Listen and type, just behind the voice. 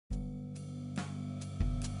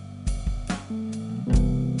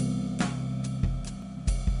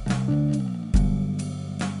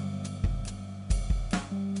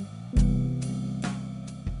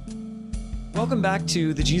Welcome back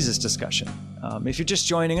to the Jesus discussion. If you're just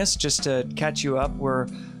joining us, just to catch you up, we're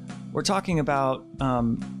talking about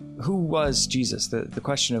who was Jesus. The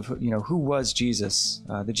question of who was Jesus,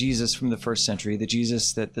 the Jesus from the first century, the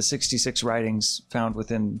Jesus that the 66 writings found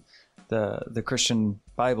within the Christian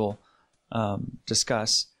Bible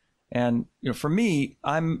discuss. And for me,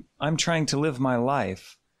 I'm trying to live my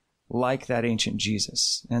life like that ancient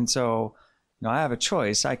Jesus, and so. Now, I have a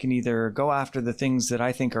choice. I can either go after the things that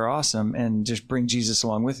I think are awesome and just bring Jesus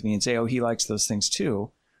along with me and say, oh, he likes those things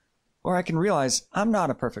too. Or I can realize I'm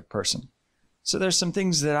not a perfect person. So there's some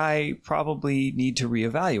things that I probably need to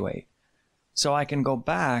reevaluate. So I can go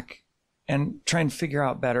back and try and figure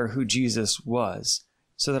out better who Jesus was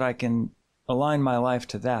so that I can align my life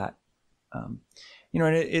to that. And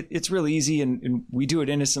it's really easy, and we do it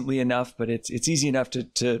innocently enough, but it's easy enough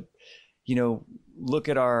to look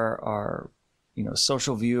at our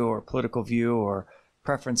social view or political view or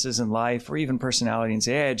preferences in life or even personality and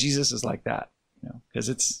say, hey, Jesus is like that, because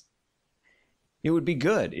it would be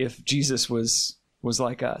good if Jesus was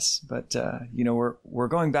like us. But, we're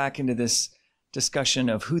going back into this discussion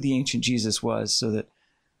of who the ancient Jesus was so that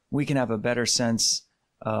we can have a better sense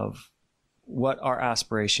of what our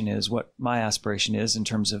aspiration is, what my aspiration is in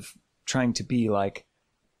terms of trying to be like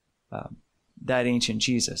that ancient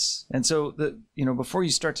Jesus. And so, before you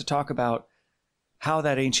start to talk about how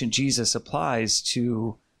that ancient Jesus applies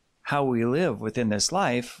to how we live within this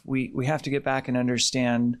life, we have to get back and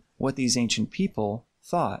understand what these ancient people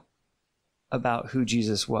thought about who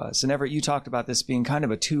Jesus was. And Everett, you talked about this being kind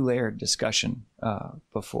of a two-layered discussion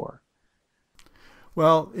before.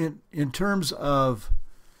 Well, in terms of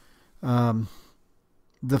the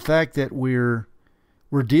fact that we're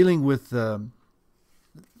dealing with the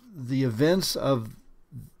events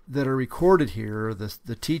that are recorded here,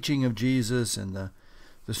 the teaching of Jesus and the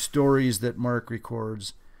stories that Mark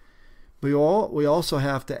records, we also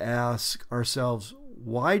have to ask ourselves,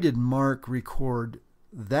 why did Mark record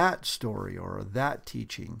that story or that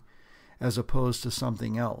teaching as opposed to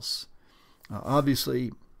something else?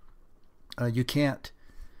 Obviously, you can't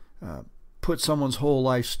put someone's whole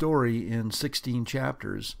life story in 16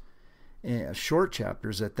 chapters, short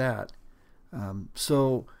chapters at that.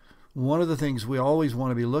 So one of the things we always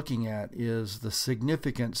want to be looking at is the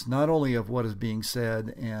significance not only of what is being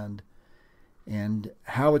said and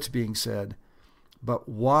how it's being said, but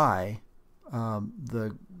why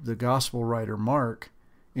the gospel writer Mark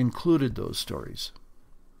included those stories.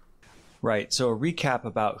 Right. So a recap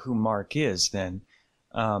about who Mark is then.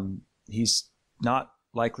 He's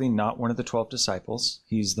likely not one of the 12 disciples.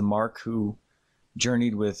 He's the Mark who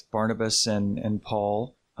journeyed with Barnabas and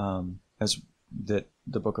Paul, as that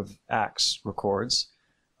the book of Acts records.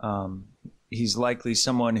 He's likely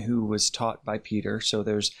someone who was taught by Peter. So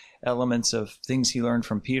there's elements of things he learned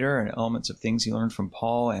from Peter and elements of things he learned from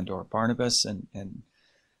Paul and or Barnabas. And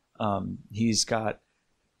he's a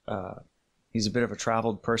bit of a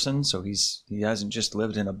traveled person. So he hasn't just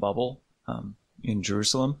lived in a bubble in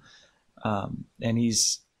Jerusalem. And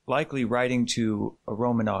he's likely writing to a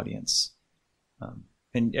Roman audience.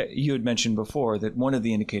 And you had mentioned before that one of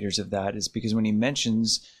the indicators of that is because when he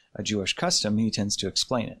mentions a Jewish custom, he tends to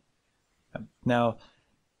explain it. Now,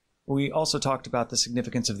 we also talked about the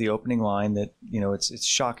significance of the opening line that, it's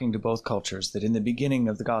shocking to both cultures that in the beginning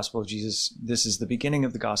of the gospel of Jesus, this is the beginning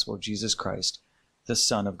of the gospel of Jesus Christ, the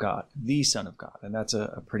Son of God, the Son of God. And that's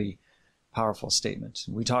a pretty powerful statement.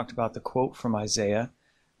 We talked about the quote from Isaiah,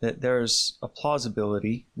 that there's a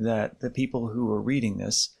plausibility that the people who were reading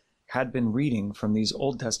this had been reading from these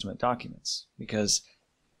Old Testament documents, because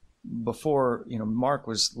before, Mark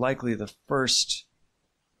was likely the first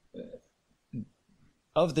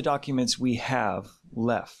of the documents we have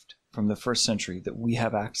left from the first century that we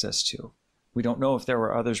have access to. We don't know if there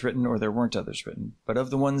were others written or there weren't others written, but of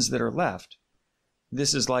the ones that are left,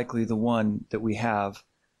 this is likely the one that we have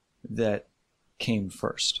that came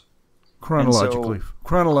first. Chronologically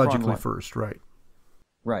first, right.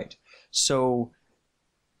 Right. So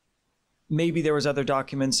maybe there was other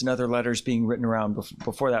documents and other letters being written around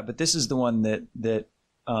before that, but this is the one that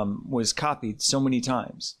was copied so many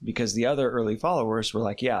times because the other early followers were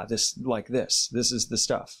like, yeah, this is the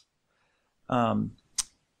stuff. And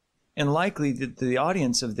likely the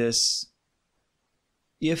audience of this,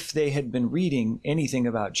 if they had been reading anything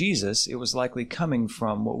about Jesus, it was likely coming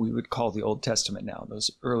from what we would call the Old Testament now,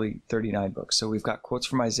 those early 39 books. So we've got quotes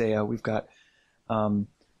from Isaiah, we've got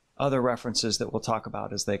other references that we'll talk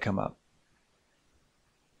about as they come up.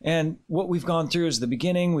 And what we've gone through is the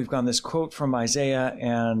beginning. We've gone this quote from Isaiah,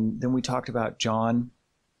 and then we talked about John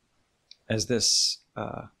as this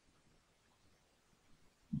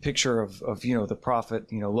picture of the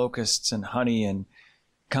prophet, locusts and honey and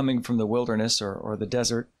coming from the wilderness or the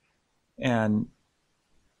desert, and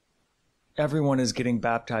everyone is getting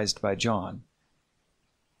baptized by John.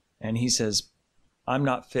 And he says, I'm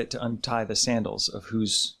not fit to untie the sandals of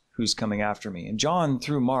who's coming after me. And John,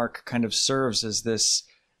 through Mark, kind of serves as this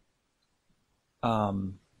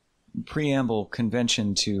preamble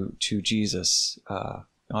convention to Jesus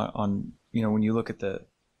on when you look at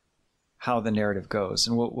how the narrative goes.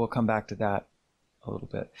 And we'll come back to that a little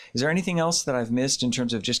bit. Is there anything else that I've missed in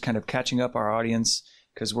terms of just kind of catching up our audience?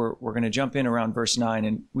 Because we're going to jump in around verse 9,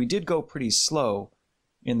 and we did go pretty slow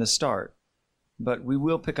in the start, but we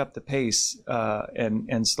will pick up the pace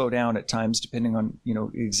and slow down at times depending on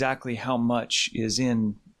exactly how much is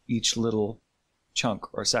in each little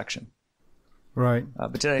chunk or section. Right.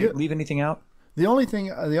 But did I leave anything out? The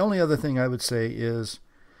only other thing I would say is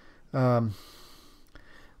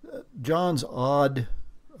John's odd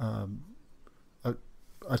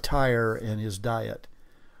attire and his diet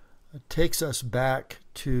takes us back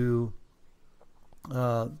to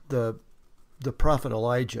the prophet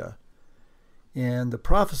Elijah. And the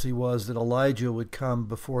prophecy was that Elijah would come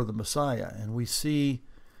before the Messiah. And we see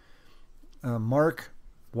Mark,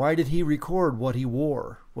 why did he record what he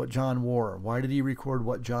wore, what John wore? Why did he record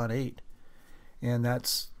what John ate? And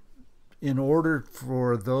that's in order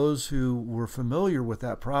for those who were familiar with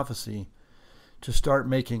that prophecy to start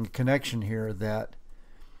making a connection here that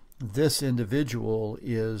this individual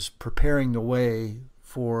is preparing the way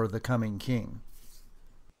for the coming king.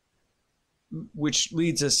 Which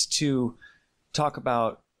leads us to talk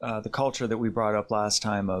about the culture that we brought up last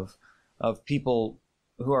time of people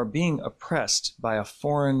who are being oppressed by a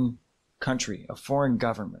foreign country, a foreign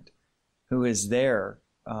government, who is there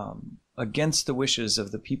against the wishes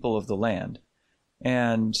of the people of the land.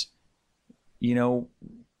 And,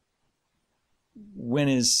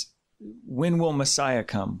 when will Messiah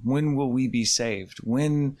come? When will we be saved?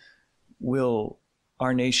 When will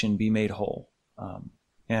our nation be made whole?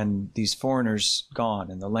 And these foreigners gone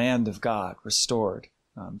and the land of God restored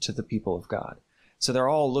to the people of God. So they're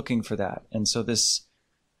all looking for that. And so this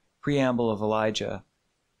preamble of Elijah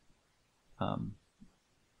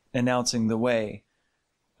announcing the way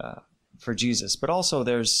for Jesus. But also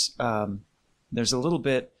there's a little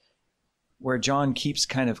bit where John keeps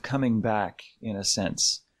kind of coming back, in a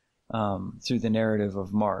sense, through the narrative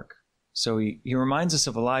of Mark. So he reminds us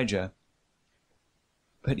of Elijah,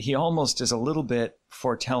 but he almost is a little bit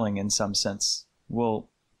foretelling in some sense. We'll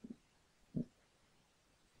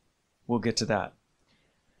get to that.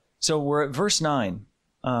 So we're at verse 9.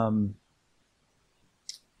 And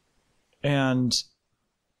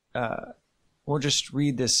we'll just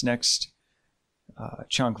read this next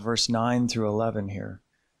chunk, verse 9 through 11 here.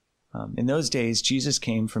 In those days, Jesus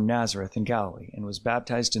came from Nazareth in Galilee and was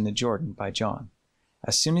baptized in the Jordan by John.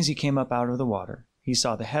 As soon as he came up out of the water, he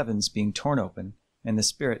saw the heavens being torn open and the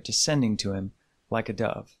Spirit descending to him like a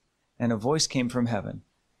dove. And a voice came from heaven,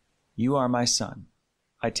 "You are my Son.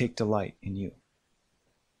 I take delight in you."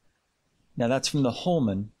 Now that's from the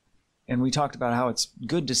Holman, and we talked about how it's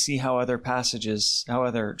good to see how other passages, how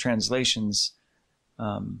other translations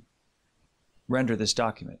render this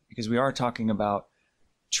document, because we are talking about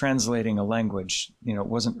translating a language. It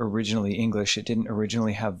wasn't originally English. It didn't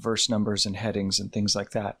originally have verse numbers and headings and things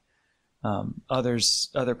like that.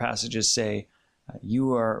 Other passages say,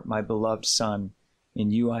 "You are my beloved Son,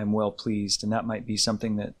 in you I am well pleased," and that might be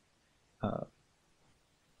something that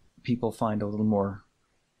people find a little more.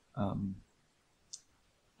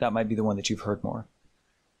 That might be the one that you've heard more.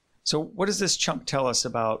 So what does this chunk tell us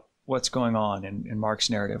about what's going on in Mark's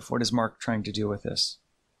narrative? What is Mark trying to do with this?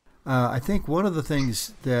 I think one of the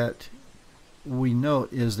things that we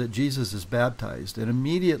note is that Jesus is baptized, and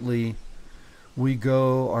immediately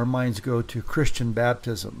our minds go to Christian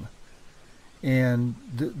baptism. And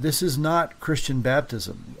this is not Christian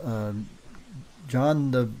baptism.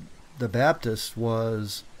 John the Baptist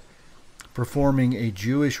was performing a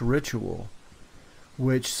Jewish ritual,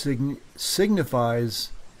 which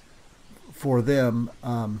signifies for them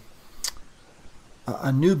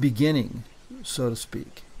a new beginning, so to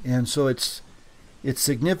speak. And so it's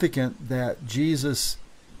significant that Jesus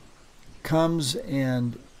comes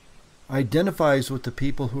and identifies with the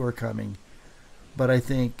people who are coming, but I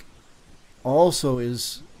think also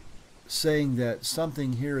is saying that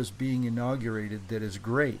something here is being inaugurated that is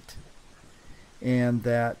great, and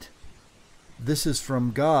that this is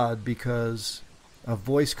from God because a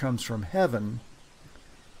voice comes from heaven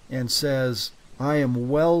and says, "I am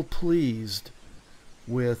well pleased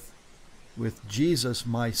with Jesus,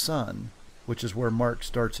 my Son," which is where Mark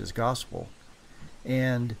starts his gospel.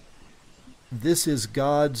 And this is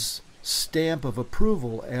God's stamp of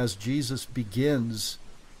approval as Jesus begins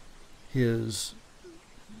his,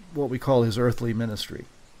 what we call his earthly ministry.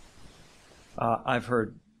 I've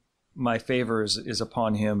heard, my favor is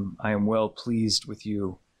upon him. I am well pleased with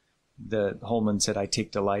you. The Holman said, I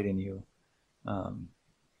take delight in you. But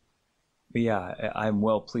yeah, I'm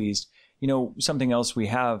well pleased. You know, something else we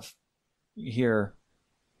have here.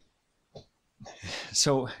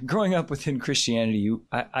 So growing up within Christianity,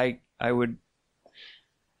 I would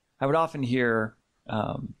often hear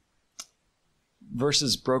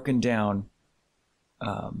verses broken down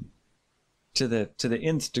to the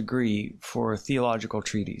nth degree for a theological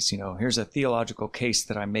treatise. You know, here's a theological case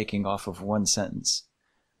that I'm making off of one sentence.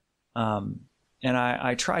 And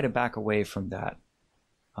I try to back away from that.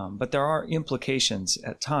 But there are implications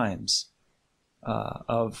at times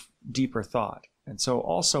of deeper thought. And so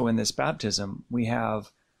also in this baptism, we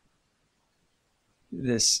have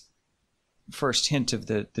this first hint of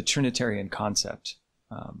the Trinitarian concept,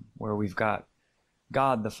 where we've got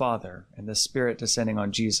God the Father and the Spirit descending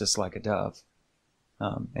on Jesus like a dove.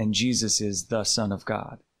 And Jesus is the Son of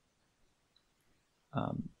God.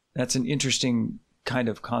 That's an interesting kind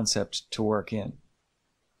of concept to work in.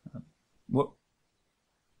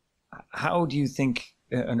 How do you think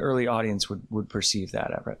an early audience would perceive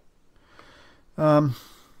that, Everett? I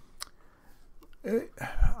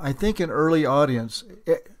think an early audience,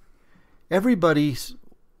 everybody,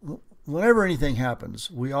 whenever anything happens,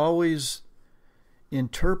 we always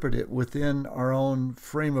interpret it within our own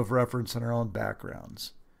frame of reference and our own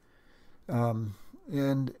backgrounds.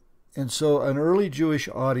 And so an early Jewish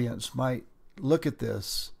audience might look at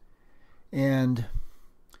this and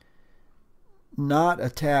not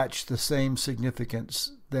attach the same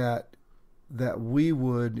significance that we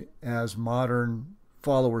would as modern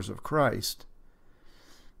followers of Christ.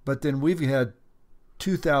 But then we've had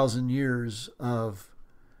 2,000 years of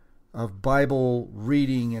Bible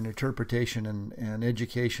reading and interpretation and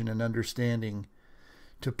education and understanding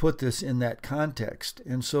to put this in that context.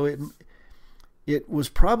 And so it was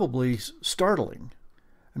probably startling.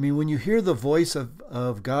 I mean, when you hear the voice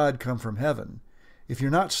of God come from heaven, if you're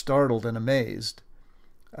not startled and amazed,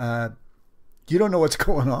 you don't know what's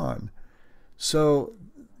going on. So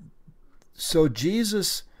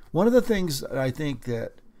Jesus, one of the things that I think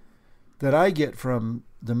that I get from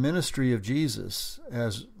the ministry of Jesus,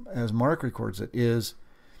 as Mark records it, is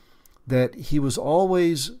that he was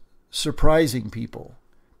always surprising people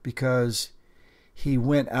because he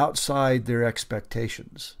went outside their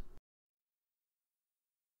expectations.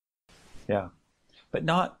 Yeah. But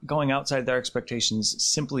not going outside their expectations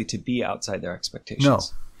simply to be outside their expectations. No.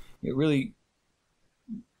 It really,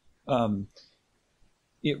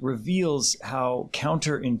 it reveals how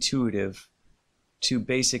counterintuitive to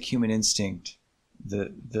basic human instinct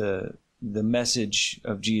the message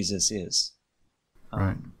of Jesus is.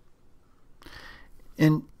 Right.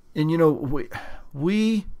 And you know,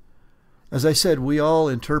 we, as I said, we all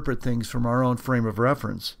interpret things from our own frame of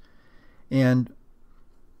reference. And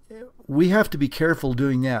we have to be careful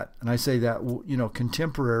doing that. And I say that, you know,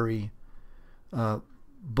 contemporary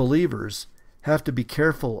believers have to be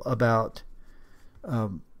careful about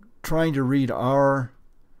trying to read our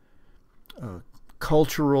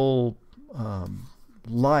cultural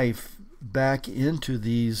life back into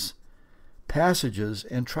these passages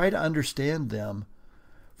and try to understand them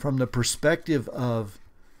from the perspective of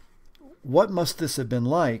what must this have been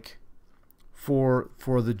like for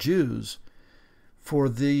the Jews, for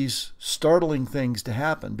these startling things to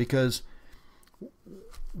happen. Because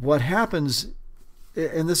what happens,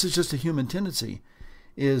 and this is just a human tendency,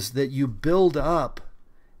 is that you build up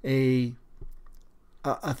a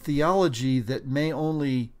theology that may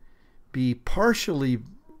only be partially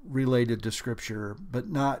related to Scripture, but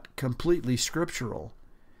not completely scriptural.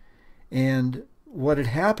 And what had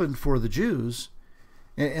happened for the Jews,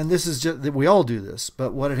 and this is just that we all do this,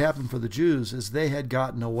 but what had happened for the Jews is they had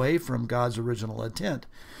gotten away from God's original intent.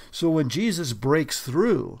 So when Jesus breaks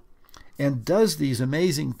through and does these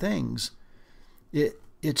amazing things,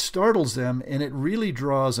 it startles them, and it really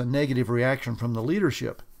draws a negative reaction from the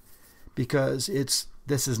leadership, because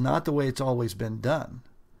this is not the way it's always been done.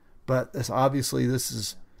 But obviously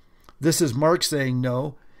this is Mark saying,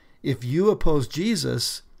 no, if you oppose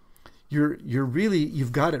Jesus,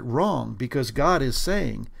 you've got it wrong, because God is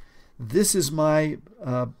saying, this is my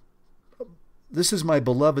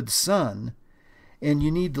beloved Son, and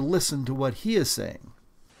you need to listen to what he is saying.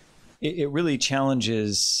 It really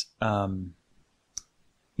challenges,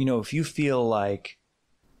 if you feel like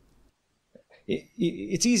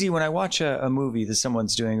it's easy when I watch a movie that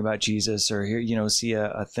someone's doing about Jesus, or hear, see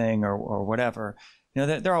a thing or whatever,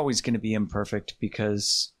 they're always going to be imperfect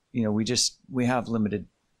because, we have limited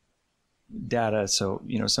data. So,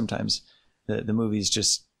 sometimes the movies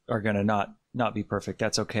just are going to not be perfect.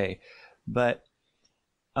 That's okay. But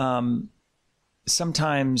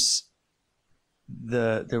sometimes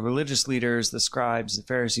the religious leaders, the scribes, the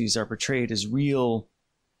Pharisees are portrayed as real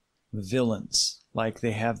villains, like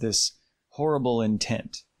they have this horrible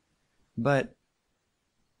intent. But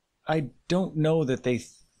I don't know that they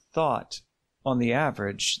thought, on the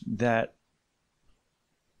average, that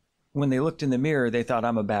when they looked in the mirror, they thought,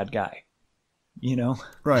 I'm a bad guy.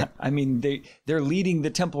 Right. I mean, they're leading the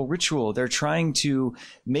temple ritual. They're trying to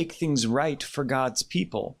make things right for God's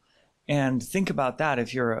people. And think about that.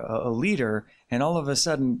 If you're a leader and all of a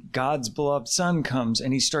sudden God's beloved son comes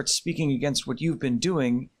and he starts speaking against what you've been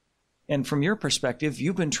doing, and from your perspective,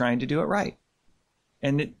 you've been trying to do it right.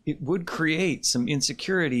 And it would create some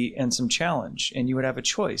insecurity and some challenge. And you would have a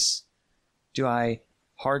choice. Do I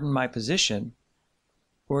harden my position,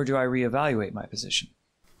 or do I reevaluate my position?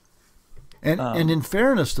 And in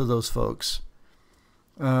fairness to those folks,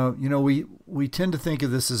 we tend to think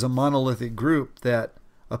of this as a monolithic group that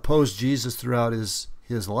opposed Jesus throughout his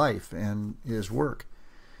life and his work.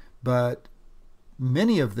 But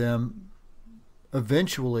many of them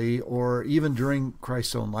eventually, or even during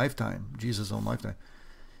Christ's own lifetime, Jesus' own lifetime,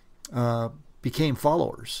 became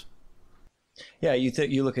followers. Yeah,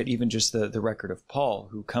 you look at even just the record of Paul,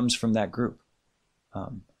 who comes from that group.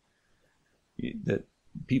 The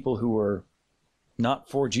people who were not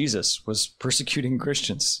for Jesus was persecuting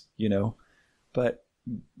Christians, but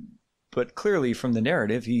clearly from the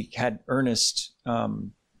narrative, he had earnest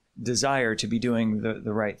desire to be doing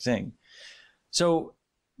the right thing. So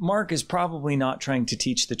Mark is probably not trying to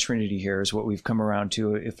teach the Trinity here, is what we've come around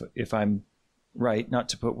to, if I'm right, not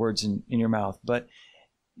to put words in your mouth, but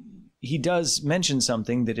he does mention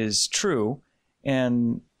something that is true,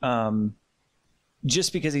 and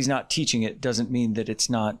just because he's not teaching it doesn't mean that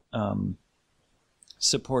it's not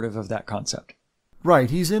supportive of that concept. Right.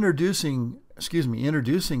 He's introducing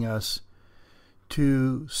us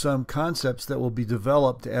to some concepts that will be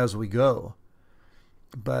developed as we go.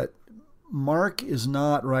 But Mark is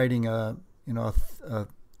not writing a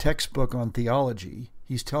textbook on theology.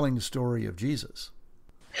 He's telling the story of Jesus.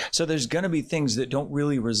 So there's going to be things that don't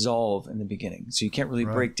really resolve in the beginning. So you can't really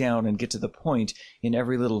break down and get to the point in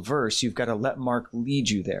every little verse. You've got to let Mark lead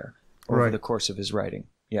you there over the course of his writing.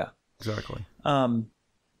 Yeah. Exactly.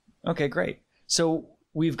 Okay, great. So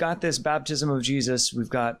we've got this baptism of Jesus. We've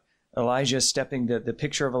got Elijah stepping, the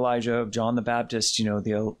picture of Elijah, of John the Baptist,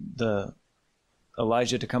 the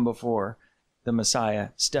Elijah to come before the Messiah,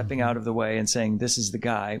 stepping out of the way and saying, this is the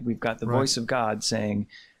guy. We've got the voice of God saying,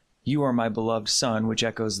 you are my beloved son, which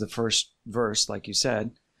echoes the first verse, like you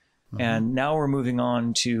said. And now we're moving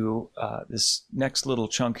on to this next little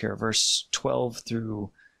chunk here, verse 12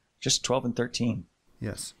 through just 12 and 13.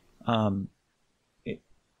 Yes.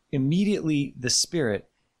 Immediately the Spirit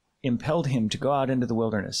impelled him to go out into the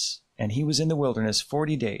wilderness, and he was in the wilderness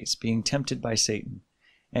 40 days, being tempted by Satan,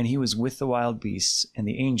 and he was with the wild beasts, and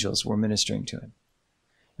the angels were ministering to him.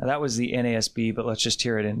 Now that was the NASB, but let's just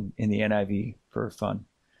hear it in the NIV for fun.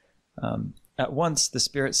 At once the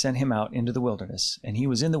Spirit sent him out into the wilderness, and he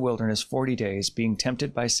was in the wilderness 40 days, being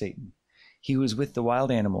tempted by Satan. He was with the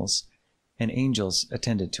wild animals, and angels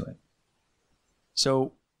attended to him.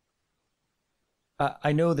 So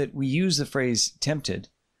I know that we use the phrase tempted,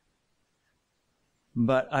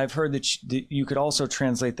 but I've heard that you could also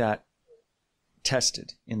translate that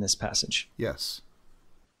tested in this passage. Yes.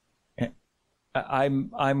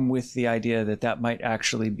 I'm with the idea that might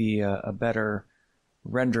actually be a better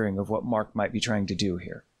rendering of what Mark might be trying to do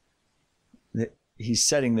here. That he's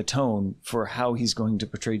setting the tone for how he's going to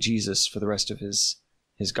portray Jesus for the rest of his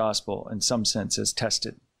gospel, in some sense, as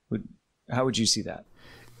tested. How would you see that?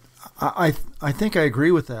 I think I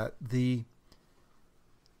agree with that.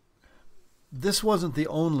 This wasn't the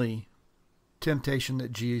only temptation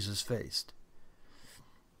that Jesus faced,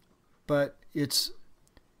 but it's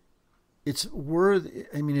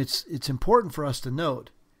important for us to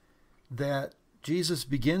note that Jesus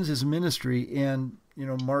begins his ministry, and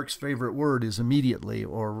Mark's favorite word is immediately,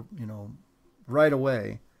 or right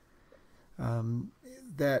away.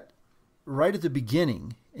 That right at the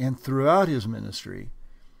beginning and throughout his ministry,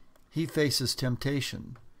 he faces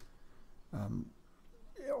temptation,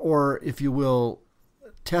 or if you will,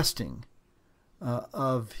 testing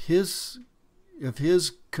of his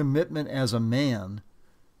commitment as a man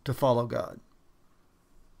to follow God.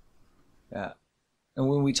 Yeah, and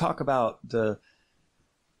when we talk about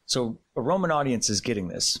so a Roman audience is getting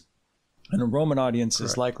this, and a Roman audience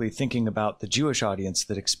is likely thinking about the Jewish audience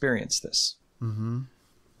that experienced this. Mm-hmm.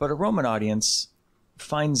 But a Roman audience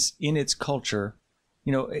finds in its culture,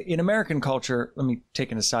 in American culture, let me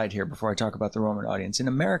take an aside here before I talk about the Roman audience. In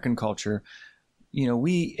American culture,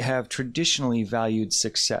 we have traditionally valued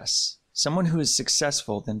success. Someone who is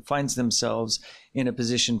successful then finds themselves in a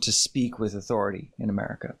position to speak with authority in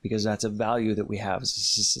America, because that's a value that we have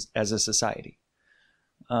as a society.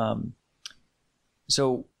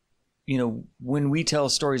 So, when we tell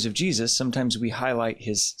stories of Jesus, sometimes we highlight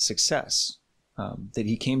his success, that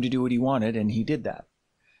he came to do what he wanted, and he did that.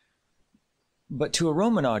 But to a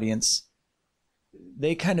Roman audience,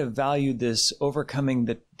 they kind of valued this overcoming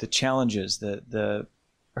the challenges, the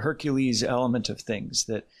Hercules element of things,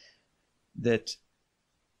 that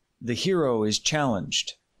the hero is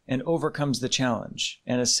challenged and overcomes the challenge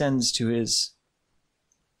and ascends to his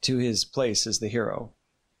place as the hero,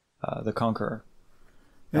 the conqueror.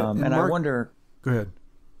 And Mark, I wonder... Go ahead.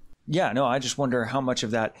 Yeah, no, I just wonder how much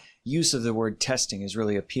of that use of the word testing is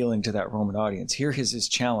really appealing to that Roman audience. Here is his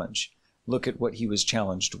challenge. Look at what he was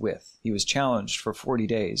challenged with. He was challenged for 40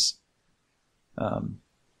 days. And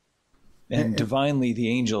divinely, the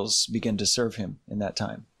angels begin to serve him in that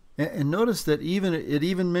time. And notice that it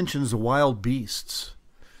even mentions the wild beasts.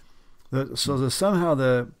 It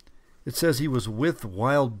says he was with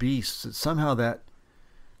wild beasts. That somehow that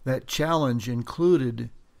challenge included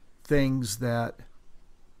things that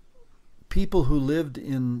people who lived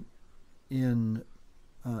in an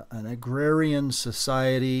agrarian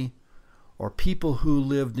society, or people who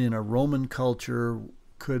lived in a Roman culture,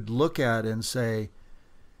 could look at and say,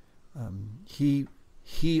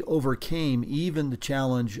 he overcame even the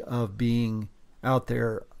challenge of being out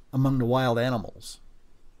there among the wild animals.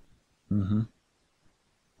 Mm-hmm.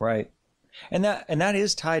 Right. And that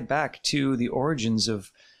is tied back to the origins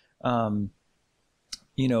of,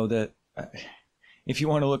 if you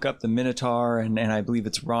want to look up the Minotaur, and I believe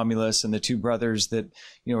it's Romulus and the two brothers that,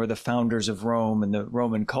 are the founders of Rome and the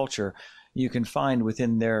Roman culture, you can find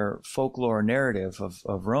within their folklore narrative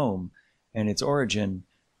of Rome and its origin.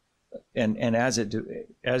 And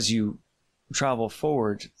as you travel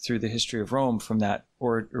forward through the history of Rome from that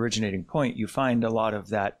originating point, you find a lot of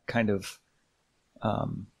that kind of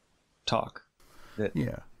talk.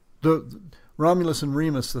 The Romulus and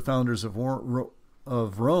Remus, the founders of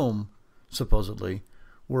Rome,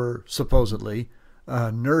 were supposedly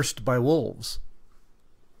nursed by wolves.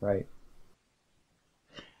 Right.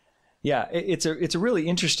 Yeah, it's a really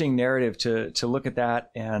interesting narrative to look at that,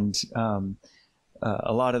 and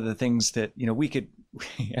a lot of the things that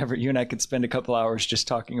you and I could spend a couple hours just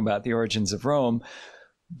talking about the origins of Rome,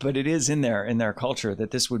 but it is in their culture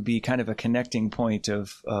that this would be kind of a connecting point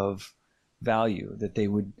of value, that they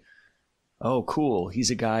would, oh, cool, he's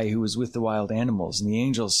a guy who was with the wild animals and the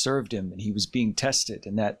angels served him and he was being tested,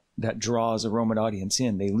 and that draws a Roman audience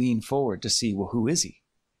in. They lean forward to see, well, who is he?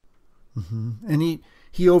 Mm-hmm. And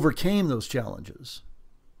he overcame those challenges.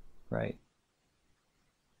 Right.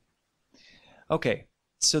 Okay,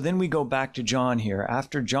 so then we go back to John here.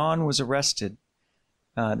 After John was arrested,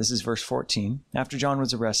 this is verse 14. After John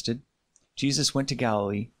was arrested, Jesus went to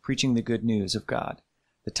Galilee, preaching the good news of God.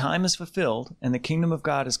 The time is fulfilled, and the kingdom of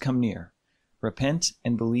God has come near. Repent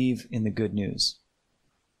and believe in the good news.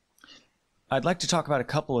 I'd like to talk about a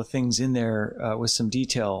couple of things in there with some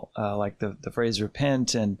detail, like the phrase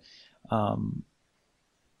repent and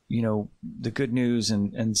the good news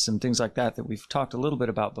and some things like that we've talked a little bit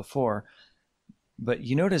about before. But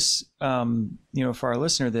you notice, for our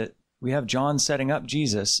listener, that we have John setting up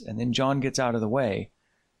Jesus, and then John gets out of the way,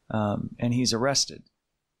 and he's arrested.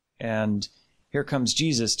 And here comes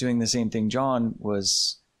Jesus doing the same thing John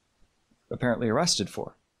was apparently arrested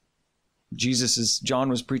for. John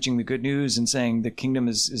was preaching the good news and saying the kingdom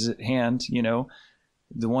is at hand.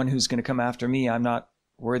 The one who's going to come after me, I'm not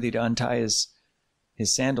worthy to untie his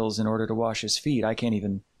sandals in order to wash his feet. I can't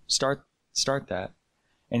even start that.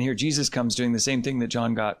 And here Jesus comes doing the same thing that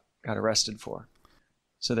John got arrested for.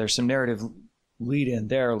 So there's some narrative lead in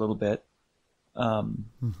there a little bit.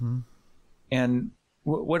 Mm-hmm. And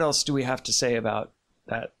what else do we have to say about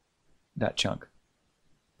that chunk?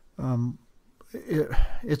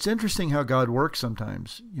 It's interesting how God works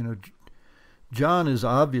sometimes. John is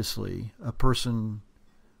obviously a person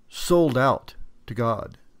sold out to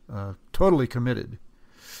God, totally committed.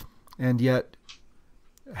 And yet,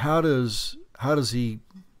 how does he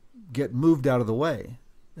get moved out of the way?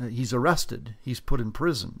 He's arrested. He's put in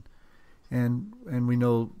prison, and we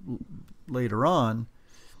know later on,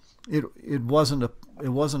 it wasn't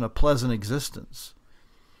a pleasant existence.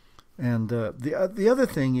 And the other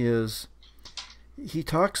thing is, he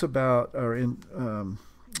talks about,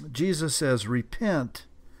 Jesus says, repent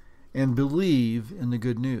and believe in the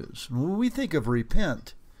good news. When we think of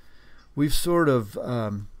repent, we've sort of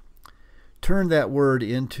turned that word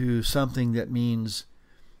into something that means,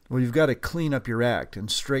 well, you've got to clean up your act and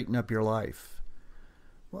straighten up your life.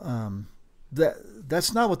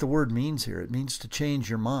 That's not what the word means here. It means to change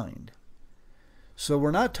your mind. So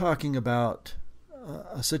we're not talking about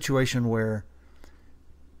a situation where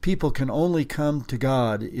people can only come to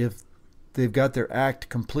God if they've got their act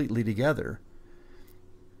completely together.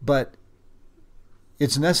 But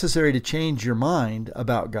it's necessary to change your mind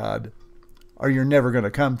about God, or you're never going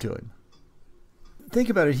to come to him. Think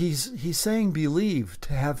about it. He's saying believe,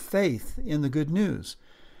 to have faith in the good news.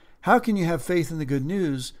 How can you have faith in the good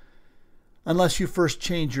news unless you first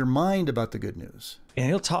change your mind about the good news? And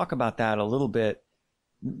he'll talk about that a little bit.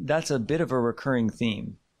 That's a bit of a recurring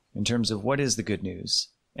theme in terms of what is the good news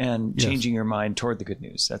and changing your mind toward the good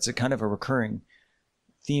news. That's a kind of a recurring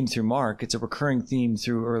theme through Mark. It's a recurring theme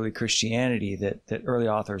through early Christianity that early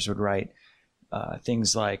authors would write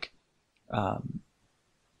things like,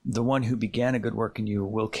 the one who began a good work in you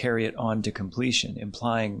will carry it on to completion,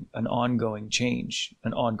 implying an ongoing change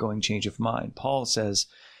of mind. Paul says,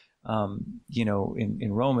 in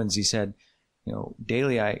Romans, he said,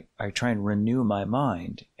 daily I try and renew my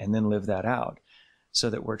mind and then live that out, so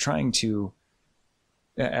that we're trying to,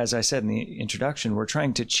 as I said in the introduction, we're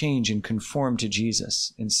trying to change and conform to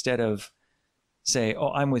Jesus instead of say,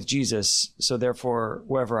 oh, I'm with Jesus, so therefore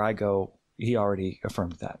wherever I go, he already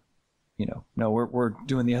affirmed that. No, we're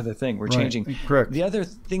doing the other thing. We're changing. Correct. The other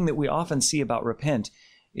thing that we often see about repent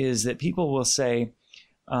is that people will say,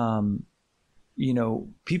 people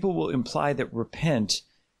will imply that repent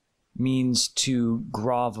means to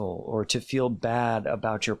grovel or to feel bad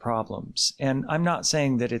about your problems. And I'm not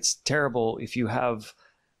saying that it's terrible if you have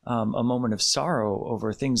a moment of sorrow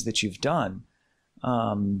over things that you've done.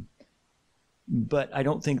 But I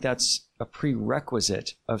don't think that's a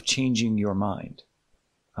prerequisite of changing your mind.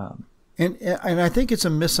 And I think it's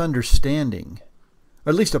a misunderstanding,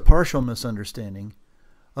 or at least a partial misunderstanding,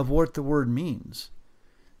 of what the word means.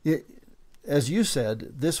 As you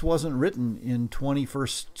said, this wasn't written in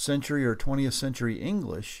 21st century or 20th century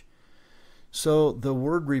English, so the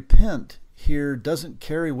word repent here doesn't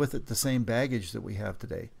carry with it the same baggage that we have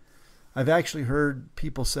today. I've actually heard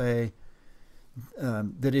people say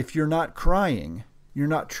that if you're not crying, you're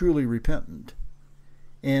not truly repentant.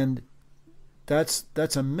 And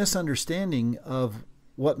that's a misunderstanding of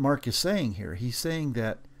what Mark is saying here. He's saying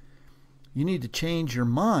that you need to change your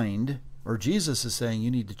mind, or Jesus is saying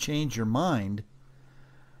you need to change your mind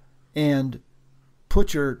and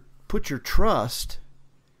put your trust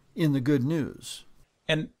in the good news.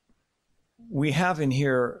 And we have in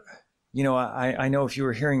here, I know if you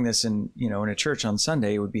were hearing this in a church on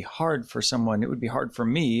Sunday, it would be hard for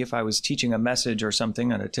me if I was teaching a message or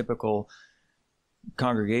something on a typical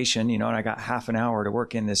congregation, and I got half an hour to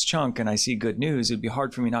work in this chunk and I see good news, it'd be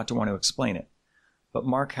hard for me not to want to explain it. But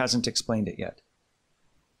Mark hasn't explained it yet.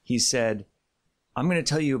 He said, I'm going to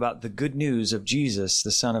tell you about the good news of Jesus,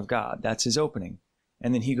 the Son of God. That's his opening.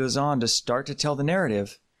 And then he goes on to start to tell the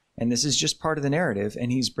narrative, and this is just part of the narrative,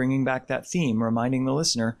 and he's bringing back that theme, reminding the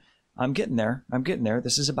listener, I'm getting there.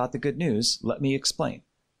 This is about the good news. Let me explain.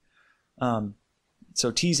 So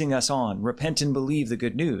teasing us on, repent and believe the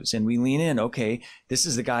good news. And we lean in, okay, this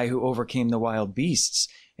is the guy who overcame the wild beasts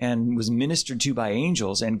and was ministered to by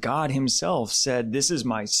angels. And God himself said, this is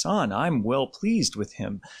my son. I'm well pleased with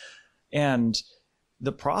him. And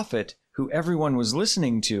the prophet who everyone was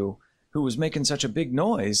listening to, who was making such a big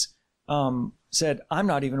noise, said, I'm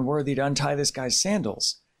not even worthy to untie this guy's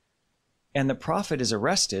sandals. And the prophet is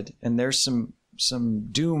arrested, and there's some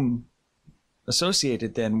doom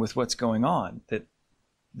associated then with what's going on, that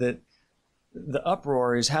the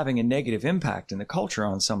uproar is having a negative impact in the culture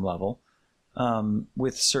on some level,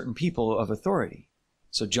 with certain people of authority.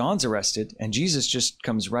 So John's arrested, and Jesus just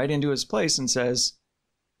comes right into his place and says,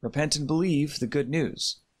 repent and believe the good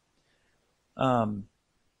news. So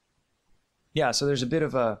there's a bit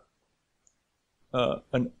of a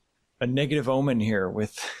negative omen here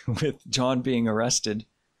with John being arrested.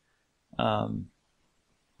 So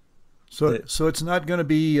it's not going to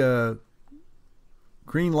be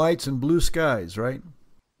green lights and blue skies, right?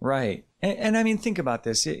 Right. And I mean, think about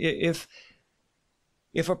this. If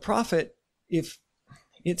a prophet, if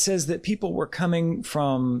it says that people were coming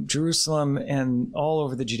from Jerusalem and all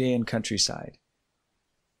over the Judean countryside,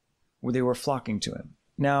 where they were flocking to him.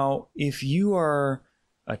 Now, if you are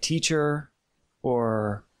a teacher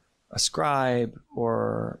or a scribe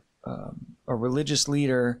or a religious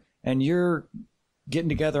leader, and you're getting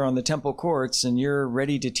together on the temple courts and you're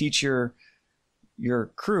ready to teach your your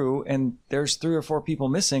crew and there's 3 or 4 people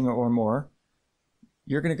missing or more,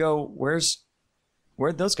 you're going to go,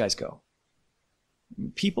 where'd those guys go?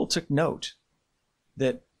 People took note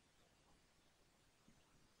that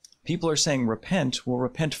people are saying repent. Well,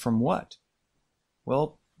 repent from what?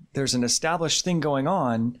 Well, there's an established thing going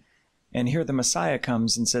on, and here the Messiah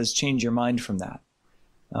comes and says, change your mind from that.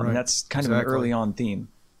 Right. And that's kind of an early on theme.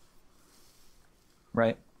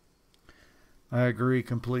 Right? I agree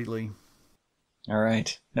completely. All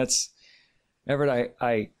right. That's, Everett,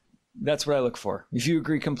 that's what I look for. If you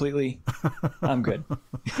agree completely, I'm good.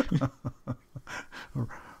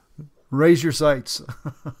 Raise your sights.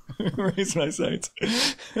 Raise my sights.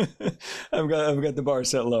 I've got the bar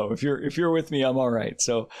set low. If you're with me, I'm all right.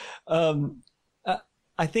 So,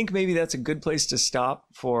 I think maybe that's a good place to stop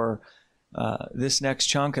for this next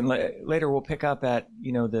chunk, and later we'll pick up at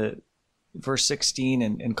the verse 16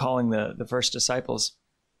 and calling the first disciples.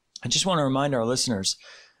 I just want to remind our listeners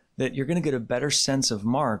that you're going to get a better sense of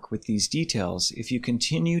Mark with these details if you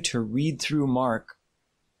continue to read through Mark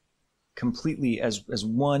completely as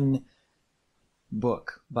one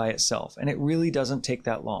book by itself. And it really doesn't take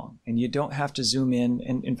that long, and you don't have to zoom in.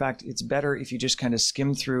 And in fact, it's better if you just kind of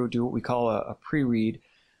skim through, do what we call a pre-read,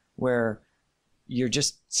 where you're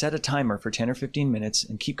just set a timer for 10 or 15 minutes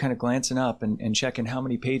and keep kind of glancing up and checking how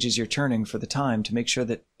many pages you're turning for the time to make sure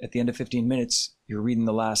that at the end of 15 minutes, you're reading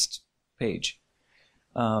the last page.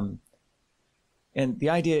 And the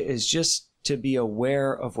idea is just to be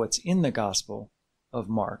aware of what's in the Gospel of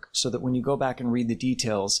Mark, so that when you go back and read the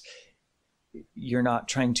details, you're not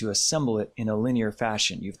trying to assemble it in a linear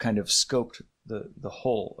fashion. You've kind of scoped the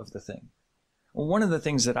whole of the thing. Well, one of the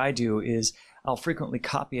things that I do is I'll frequently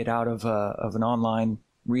copy it out of an online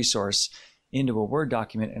resource into a Word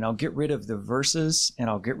document, and I'll get rid of the verses and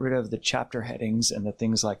I'll get rid of the chapter headings and the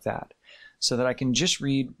things like that, so that I can just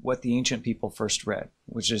read what the ancient people first read,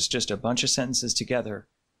 which is just a bunch of sentences together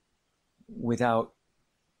without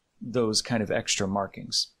those kind of extra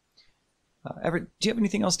markings. Everett, do you have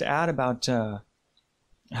anything else to add about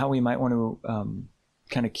how we might want to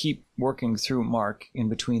kind of keep working through Mark in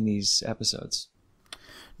between these episodes?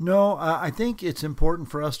 No, I think it's important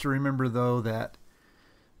for us to remember, though, that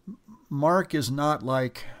Mark is not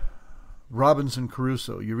like Robinson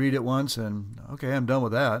Crusoe. You read it once and, okay, I'm done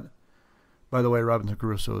with that. By the way, Robinson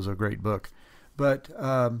Crusoe is a great book. But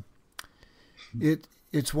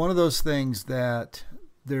it's one of those things that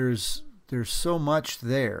there's so much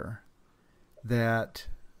there that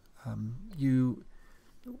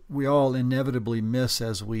we all inevitably miss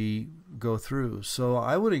as we go through. So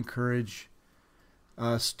I would encourage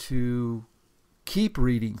us to keep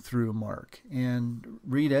reading through Mark and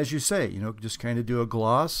read, as you say, just kind of do a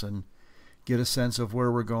gloss and get a sense of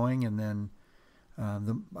where we're going. And then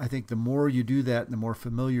I think the more you do that, the more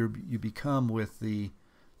familiar you become with the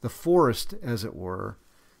forest, as it were,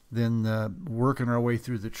 then working our way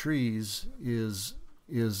through the trees is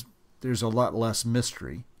there's a lot less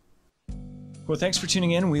mystery. Well, thanks for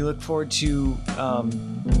tuning in. We look forward to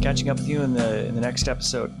catching up with you in the next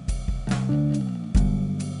episode.